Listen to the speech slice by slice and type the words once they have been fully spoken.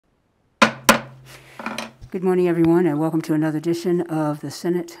Good morning, everyone, and welcome to another edition of the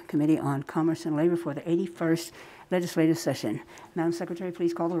Senate Committee on Commerce and Labor for the 81st Legislative Session. Madam Secretary,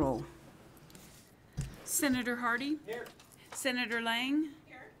 please call the roll. Senator Hardy. Here. Senator Lang.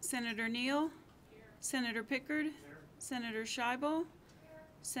 Here. Senator Neal. Here. Senator Pickard. Here. Senator Scheibel. Here.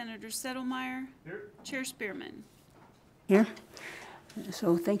 Senator Settlemyre. Here. Chair Spearman. Here.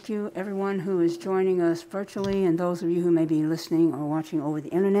 So thank you, everyone who is joining us virtually, and those of you who may be listening or watching over the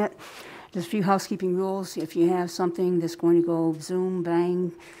internet. Just a few housekeeping rules. If you have something that's going to go Zoom,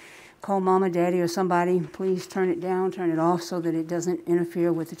 bang, call mama, daddy, or somebody, please turn it down, turn it off so that it doesn't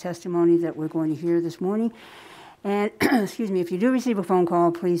interfere with the testimony that we're going to hear this morning. And, excuse me, if you do receive a phone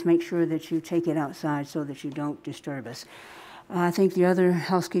call, please make sure that you take it outside so that you don't disturb us. I think the other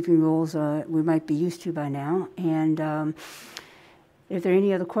housekeeping rules we might be used to by now. And if there are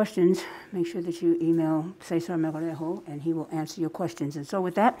any other questions, make sure that you email Cesar Melgarejo, and he will answer your questions. And so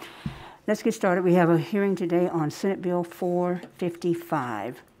with that, let's get started. We have a hearing today on Senate Bill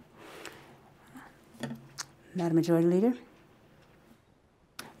 455. Madam Majority Leader?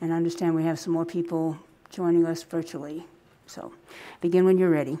 And I understand we have some more people joining us virtually. So begin when you're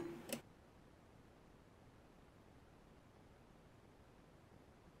ready.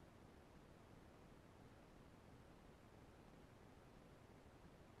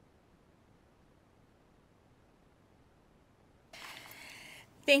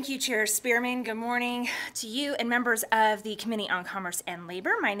 Thank you, Chair Spearman. Good morning to you and members of the Committee on Commerce and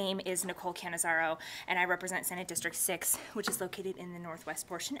Labor. My name is Nicole Cannizzaro, and I represent Senate District 6, which is located in the northwest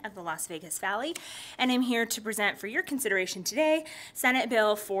portion of the Las Vegas Valley. And I'm here to present for your consideration today Senate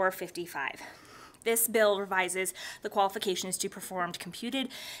Bill 455. This bill revises the qualifications to perform computed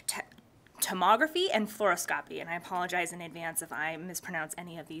tomography and fluoroscopy, and I apologize in advance if I mispronounce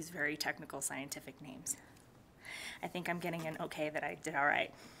any of these very technical scientific names. I think I'm getting an okay that I did all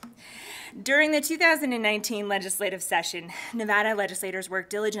right. During the 2019 legislative session, Nevada legislators worked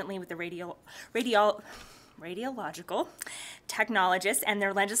diligently with the radiological technologists and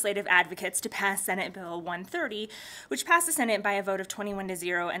their legislative advocates to pass Senate Bill 130, which passed the Senate by a vote of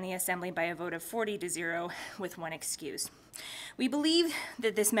 21-0 and the Assembly by a vote of 40-0 with one excuse. We believe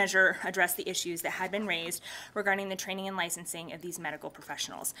that this measure addressed the issues that had been raised regarding the training and licensing of these medical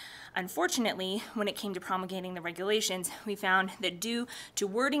professionals. Unfortunately, when it came to promulgating the regulations, we found that due to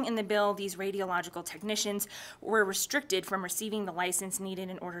wording in the bill, these radiological technicians were restricted from receiving the license needed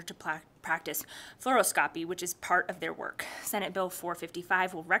in order to practice fluoroscopy, which is part of their work. Senate Bill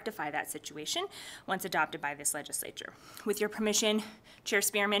 455 will rectify that situation once adopted by this legislature. With your permission, Chair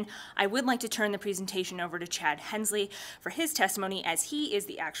Spearman, I would like to turn the presentation over to Chad Hensley for his testimony, as he is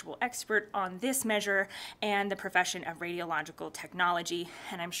the actual expert on this measure and the profession of radiological technology,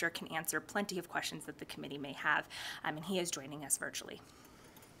 and I'm sure can answer plenty of questions that the committee may have, and he is joining us virtually.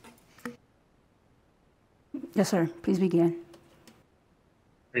 Yes, sir. Please begin.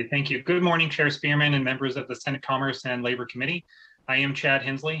 Great, thank you. Good morning, Chair Spearman and members of the Senate Commerce and Labor Committee. I am Chad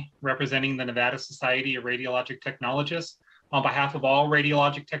Hensley, representing the Nevada Society of Radiologic Technologists. On behalf of all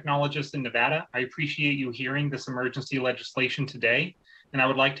radiologic technologists in Nevada, I appreciate you hearing this emergency legislation today, and I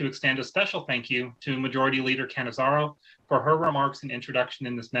would like to extend a special thank you to Majority Leader Cannizzaro for her remarks and introduction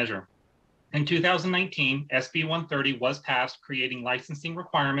in this measure. In 2019, SB 130 was passed, creating licensing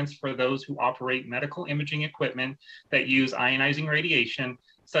requirements for those who operate medical imaging equipment that use ionizing radiation,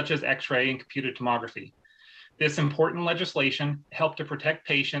 such as X-ray and computed tomography. This important legislation helped to protect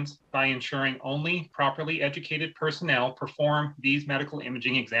patients by ensuring only properly educated personnel perform these medical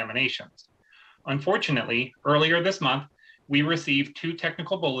imaging examinations. Unfortunately, earlier this month, we received two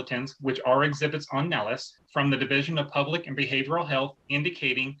technical bulletins, which are exhibits on Nellis, from the Division of Public and Behavioral Health,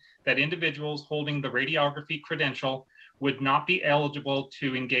 indicating that individuals holding the radiography credential would not be eligible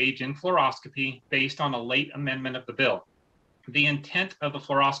to engage in fluoroscopy based on a late amendment of the bill. The intent of the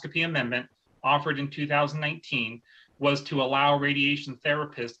fluoroscopy amendment offered in 2019 was to allow radiation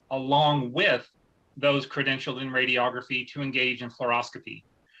therapists, along with those credentialed in radiography, to engage in fluoroscopy.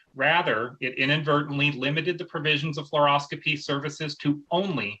 Rather, it inadvertently limited the provisions of fluoroscopy services to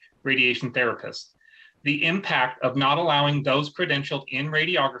only radiation therapists. The impact of not allowing those credentialed in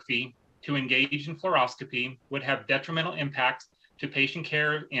radiography to engage in fluoroscopy would have detrimental impacts to patient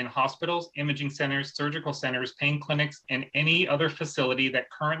care in hospitals, imaging centers, surgical centers, pain clinics, and any other facility that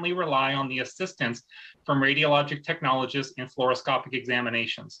currently rely on the assistance from radiologic technologists in fluoroscopic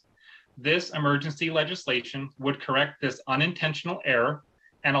examinations. This emergency legislation would correct this unintentional error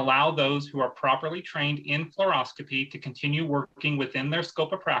and allow those who are properly trained in fluoroscopy to continue working within their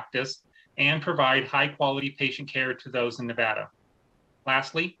scope of practice and provide high-quality patient care to those in Nevada.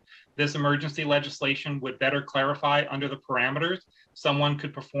 Lastly, this emergency legislation would better clarify under the parameters someone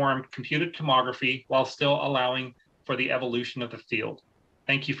could perform computed tomography while still allowing for the evolution of the field.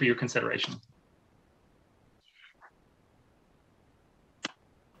 Thank you for your consideration.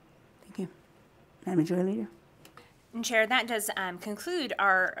 Thank you. Madam Majority Leader. And Chair, that does conclude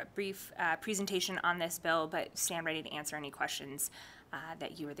our brief presentation on this bill, but stand ready to answer any questions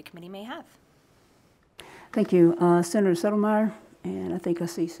that you or the committee may have. Thank you. Senator Settlemyre, and I think I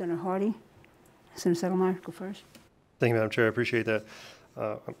see Senator Hardy. Senator Settlemyre, go first. Thank you, Madam Chair. I appreciate that.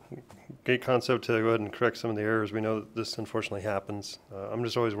 Great concept to go ahead and correct some of the errors. We know that this unfortunately happens. I'm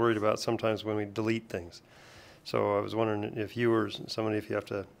just always worried about sometimes when we delete things. So I was wondering if you or somebody, if you have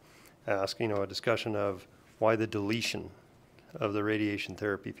to ask, a discussion of why the deletion of the radiation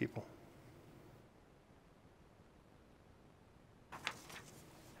therapy people.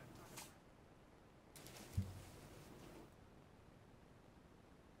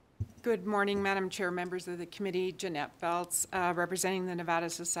 Good morning, Madam Chair, members of the committee. Jeanette Feltz, representing the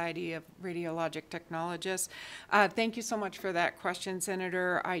Nevada Society of Radiologic Technologists. Thank you so much for that question,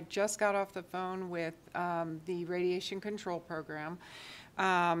 Senator. I just got off the phone with the Radiation Control Program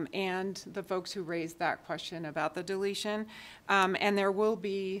and the folks who raised that question about the deletion. And there will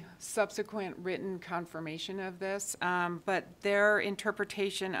be subsequent written confirmation of this, but their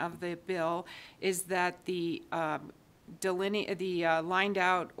interpretation of the bill is that the lined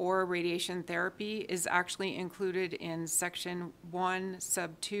out or radiation therapy is actually included in section 1 sub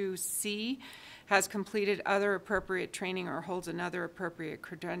 2C, has completed other appropriate training or holds another appropriate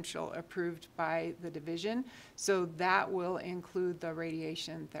credential approved by the division. So that will include the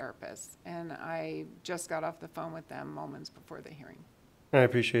radiation therapists. And I just got off the phone with them moments before the hearing. I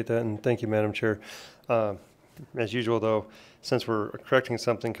appreciate that, and thank you, Madam Chair. As usual, though, since we're correcting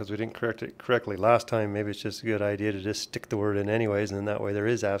something because we didn't correct it correctly last time, maybe it's just a good idea to just stick the word in anyways, and then that way there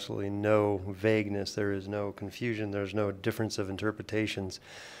is absolutely no vagueness, there is no confusion, there's no difference of interpretations,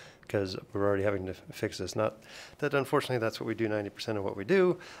 because we're already having to fix this. Not that, unfortunately, that's what we do 90% of what we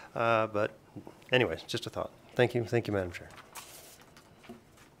do, but anyways, just a thought. Thank you, Madam Chair.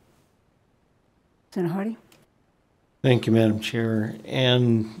 Senator Hardy. Thank you, Madam Chair.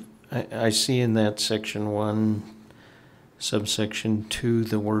 And I see in that section 1, subsection 2,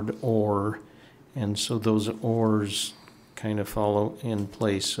 the word or, and so those ors kind of follow in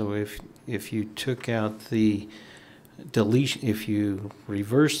place. So if you took out the deletion, if you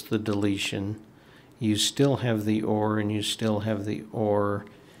reverse the deletion, you still have the or and you still have the or,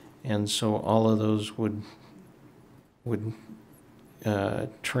 and so all of those would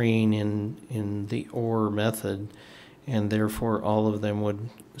train in the or method, and therefore all of them would.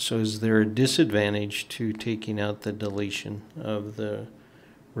 So is there a disadvantage to taking out the deletion of the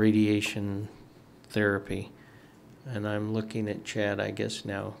radiation therapy? And I'm looking at Chad, I guess,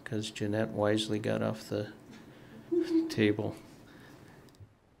 now, because Jeanette wisely got off the table.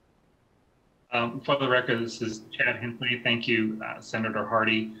 For the record, this is Chad Hensley. Thank you, Senator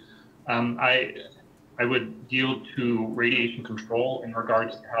Hardy. I would yield to radiation control in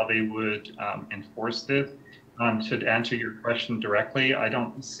regards to how they would enforce this. To answer your question directly, I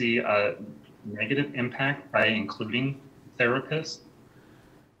don't see a negative impact by including therapists.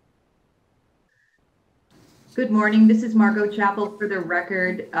 Good morning. This is Margot Chappell for the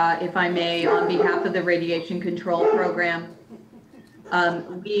record, if I may, on behalf of the Radiation Control Program.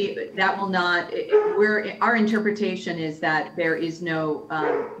 Our interpretation is that there's no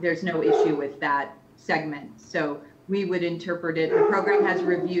issue with that segment. So we would interpret it. The program has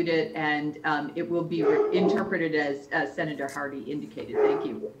reviewed it, and it will be interpreted as Senator Hardy indicated. Thank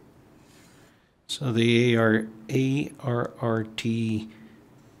you. So the ARRT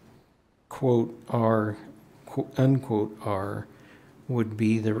quote R unquote R would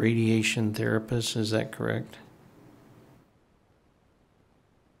be the radiation therapist. Is that correct?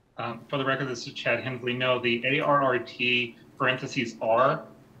 For the record, this is Chad Hensley. No, the ARRT parentheses R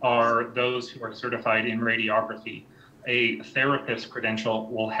are those who are certified in radiography. A therapist credential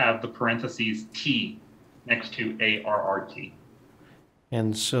will have the parentheses T next to ARRT.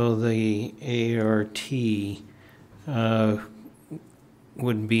 And so the ART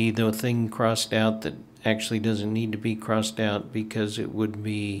would be the thing crossed out that actually doesn't need to be crossed out because it would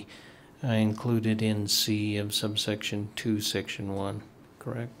be included in C of subsection 2, section 1,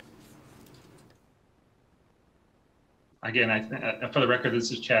 correct? Again, for the record,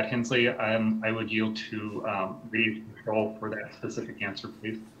 this is Chad Hensley. I would yield to radiation control for that specific answer,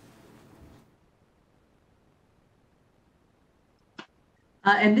 please.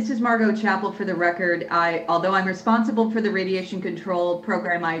 And this is Margot Chappell for the record. Although I'm responsible for the Radiation Control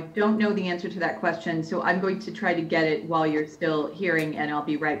Program, I don't know the answer to that question, so I'm going to try to get it while you're still hearing, and I'll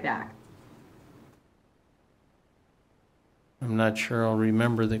be right back. I'm not sure I'll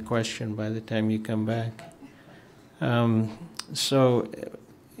remember the question by the time you come back. So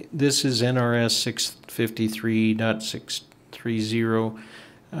this is NRS 653.630.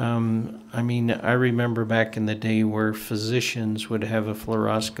 I mean, I remember back in the day where physicians would have a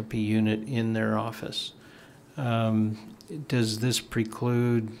fluoroscopy unit in their office. Does this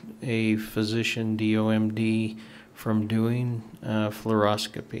preclude a physician DOMD from doing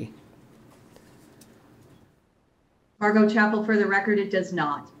fluoroscopy? Margot Chapel, for the record, it does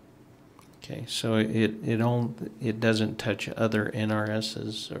not. Okay, so it doesn't touch other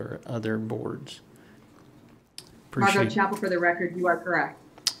NRSs or other boards. Margot Chapel, for the record, you are correct.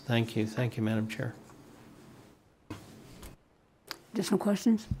 Thank you, Madam Chair. Additional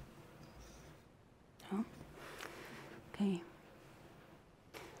questions? No? Okay.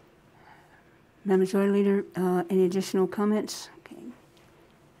 Madam Majority Leader, any additional comments? Okay.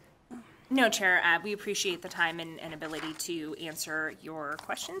 No, Chair, we appreciate the time and ability to answer your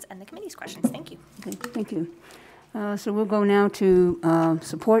questions and the committee's questions. Thank you. Okay, thank you. So we'll go now to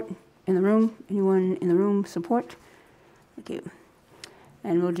support in the room. Anyone in the room support? Thank you.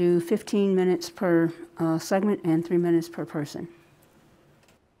 And we'll do 15 minutes per segment and 3 minutes per person.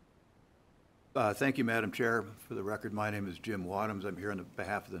 Thank you, Madam Chair. For the record, my name is Jim Wadhams. I'm here on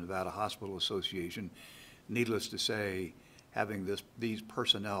behalf of the Nevada Hospital Association. Needless to say, having these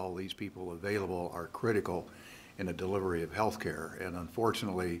personnel, these people available, are critical in the delivery of health care. And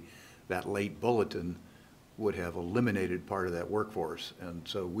unfortunately, that late bulletin would have eliminated part of that workforce. And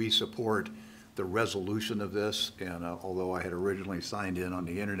so we support the resolution of this. And although I had originally signed in on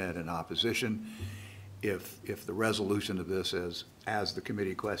the internet in opposition, if the resolution of this, as the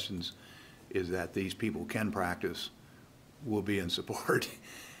committee questions, is that these people can practice, we'll be in support.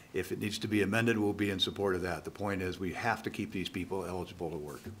 If it needs to be amended, we'll be in support of that. The point is we have to keep these people eligible to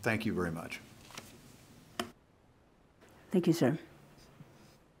work. Thank you very much. Thank you, sir.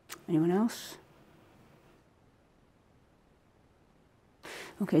 Anyone else?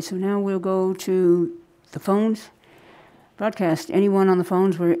 Okay, so now we'll go to the phones. Broadcast, anyone on the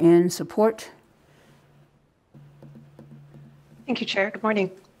phones, we're in support. Thank you, Chair. Good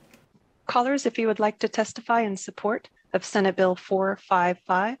morning. Callers, if you would like to testify in support of Senate Bill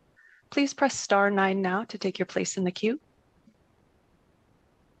 455, please press star 9 now to take your place in the queue.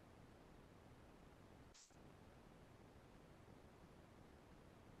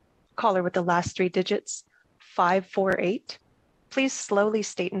 Caller with the last 3 digits, 548. Please slowly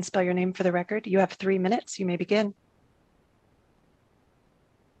state and spell your name for the record. You have 3 minutes. You may begin.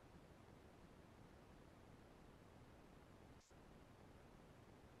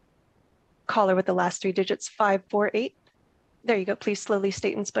 Caller with the last 3 digits, 548. There you go. Please slowly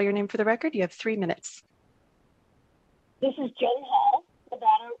state and spell your name for the record. You have 3 minutes. This is Joan Hall,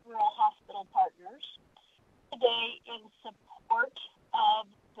 Nevada Rural Hospital Partners. Today, in support of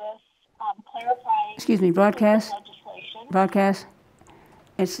this clarifying Excuse me, broadcast. legislation. Broadcast.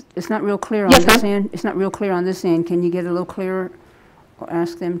 It's not real clear on Yes, this ma'am. end. It's not real clear on this end. Can you get a little clearer, or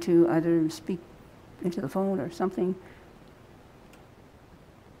ask them to either speak into the phone or something?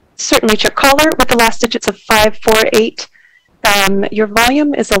 Certainly, Chair. Caller with the last digits of 548. Your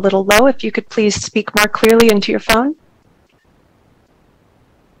volume is a little low. If you could please speak more clearly into your phone.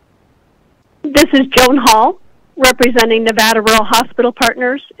 This is Joan Hall, representing Nevada Rural Hospital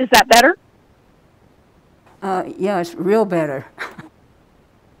Partners. Is that better? Yeah, it's real better.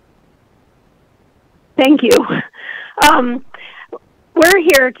 Thank you. We're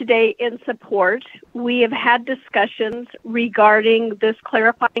here today in support. We have had discussions regarding this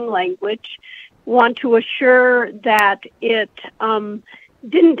clarifying language. Want to assure that it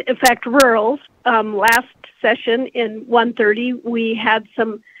didn't affect rurals. Last session in 130, we had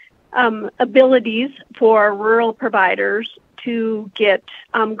some abilities for rural providers to get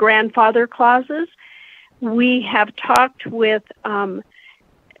grandfather clauses. We have talked with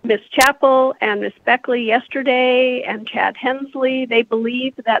Ms. Chappell and Ms. Beckley yesterday and Chad Hensley. They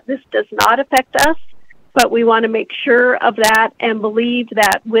believe that this does not affect us, but we want to make sure of that and believe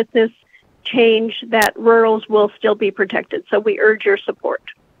that with this change that rurals will still be protected. So we urge your support.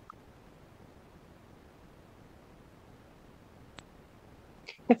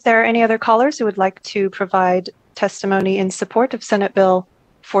 If there are any other callers who would like to provide testimony in support of Senate Bill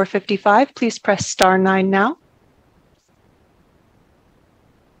 455, please press star 9 now.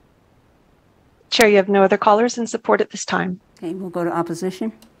 Chair, you have no other callers in support at this time. Okay, we'll go to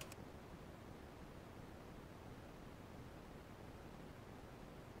opposition.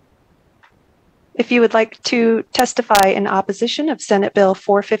 If you would like to testify in opposition of Senate Bill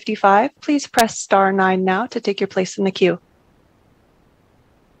 455, please press star 9 now to take your place in the queue.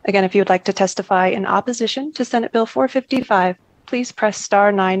 Again, if you would like to testify in opposition to Senate Bill 455, please press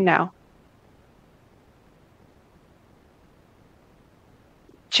star 9 now.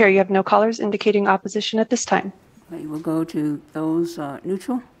 Chair, you have no callers indicating opposition at this time. Okay, we'll go to those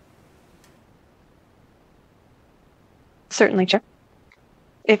neutral. Certainly, Chair.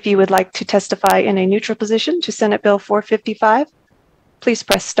 If you would like to testify in a neutral position to Senate Bill 455, please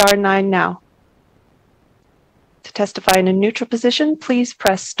press star 9 now. To testify in a neutral position, please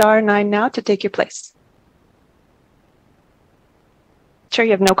press star 9 now to take your place. Chair,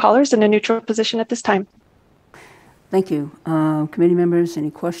 you have no callers in a neutral position at this time. Thank you. Committee members, any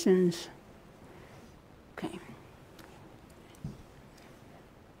questions? Okay.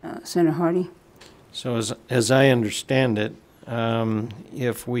 Senator Hardy? So as I understand it,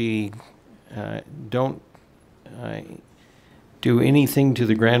 if we don't do anything to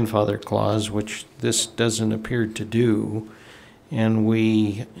the grandfather clause, which this doesn't appear to do, and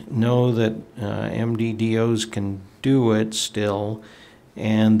we know that MDDOs can do it still,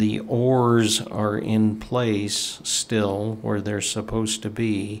 and the ORs are in place still where they're supposed to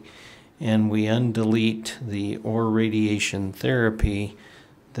be, and we undelete the OR radiation therapy,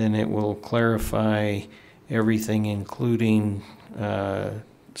 then it will clarify everything, including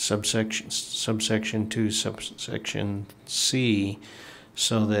subsection 2, subsection C,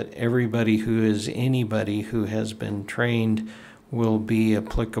 so that anybody who has been trained will be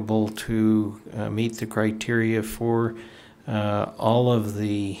applicable to meet the criteria for all of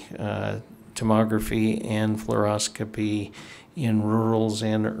the tomography and fluoroscopy in rurals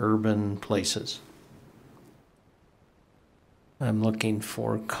and urban places. I'm looking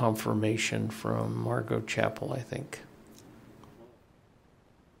for confirmation from Margot Chappell, I think.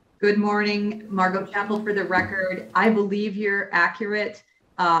 Good morning, Margot Chappell for the record. I believe you're accurate.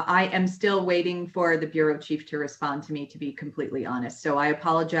 I am still waiting for the Bureau Chief to respond to me, to be completely honest. So I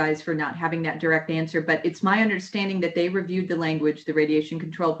apologize for not having that direct answer, but it's my understanding that they reviewed the language, the radiation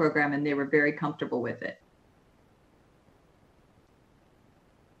control program, and they were very comfortable with it.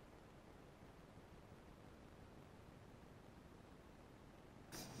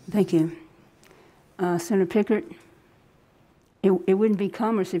 Thank you. Senator Pickard, it wouldn't be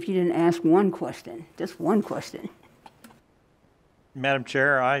commerce if you didn't ask one question, just one question. Madam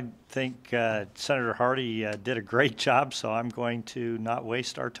Chair, I think Senator Hardy did a great job, so I'm going to not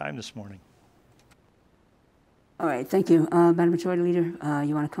waste our time this morning. All right, thank you. Madam Majority Leader,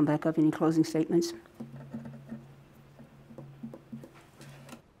 you want to come back up? Any closing statements?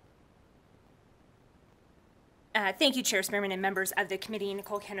 Thank you, Chair Spearman and members of the committee.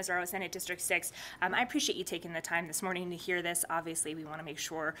 Nicole Canizaro, Senate District 6. I appreciate you taking the time this morning to hear this. Obviously, we want to make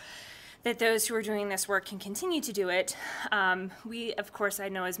sure that those who are doing this work can continue to do it. We, of course, I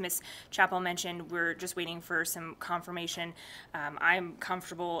know as Ms. Chappell mentioned, we're just waiting for some confirmation. I'm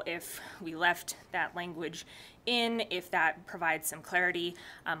comfortable if we left that language in, if that provides some clarity,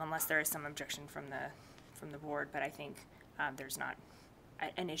 unless there is some objection from the board. But I think there's not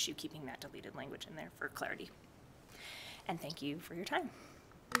an issue keeping that deleted language in there for clarity. And thank you for your time.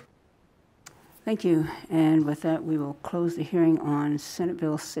 Thank you. And with that, we will close the hearing on Senate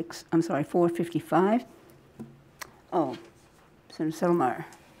Bill 455. Oh, Senator Settlemyer.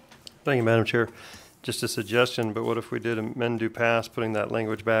 Thank you, Madam Chair. Just a suggestion, but what if we did amend do pass, putting that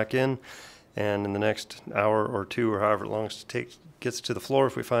language back in, and in the next hour or two, or however long it gets to the floor,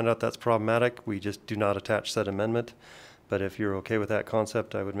 if we find out that's problematic, we just do not attach said amendment. But if you're okay with that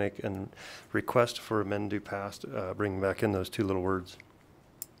concept, I would make a request for amend do pass, bring back in those two little words.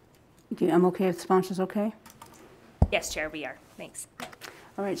 Okay, I'm okay if the sponsor's okay? Yes, Chair, we are. Thanks.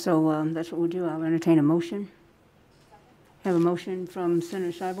 All right, so that's what we'll do. I'll entertain a motion. Have a motion from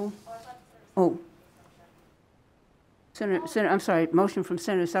Senator Scheibel. Oh. Senator, I'm sorry, motion from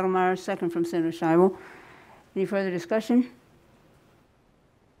Senator Settlemyer, second from Senator Scheibel. Any further discussion?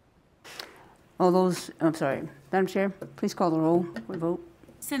 All those, I'm sorry, Madam Chair, please call the roll for vote.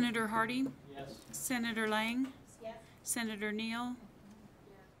 Senator Hardy? Yes. Senator Lang? Yes. Senator Neal?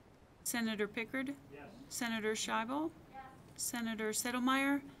 Yes. Senator Pickard? Yes. Senator Scheibel? Yes. Senator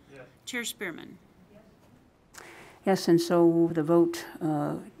Settlemyer? Yes. Chair Spearman? Yes. Yes, and so the vote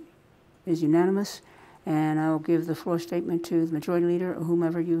is unanimous, and I'll give the floor statement to the Majority Leader or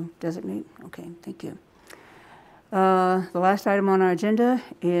whomever you designate. Okay, thank you. The last item on our agenda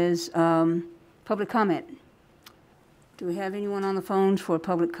is public comment. Do we have anyone on the phones for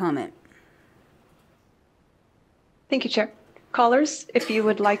public comment? Thank you, Chair. Callers, if you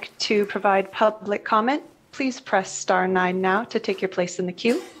would like to provide public comment, please press star 9 now to take your place in the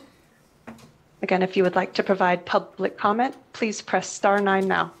queue. Again, if you would like to provide public comment, please press star 9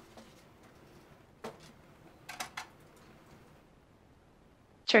 now.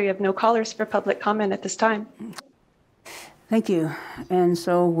 Chair, you have no callers for public comment at this time. Thank you. And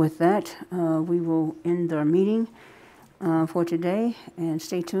so with that, we will end our meeting for today, and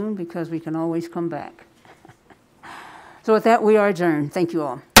stay tuned because we can always come back. So with that, we are adjourned. Thank you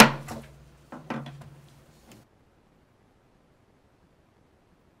all.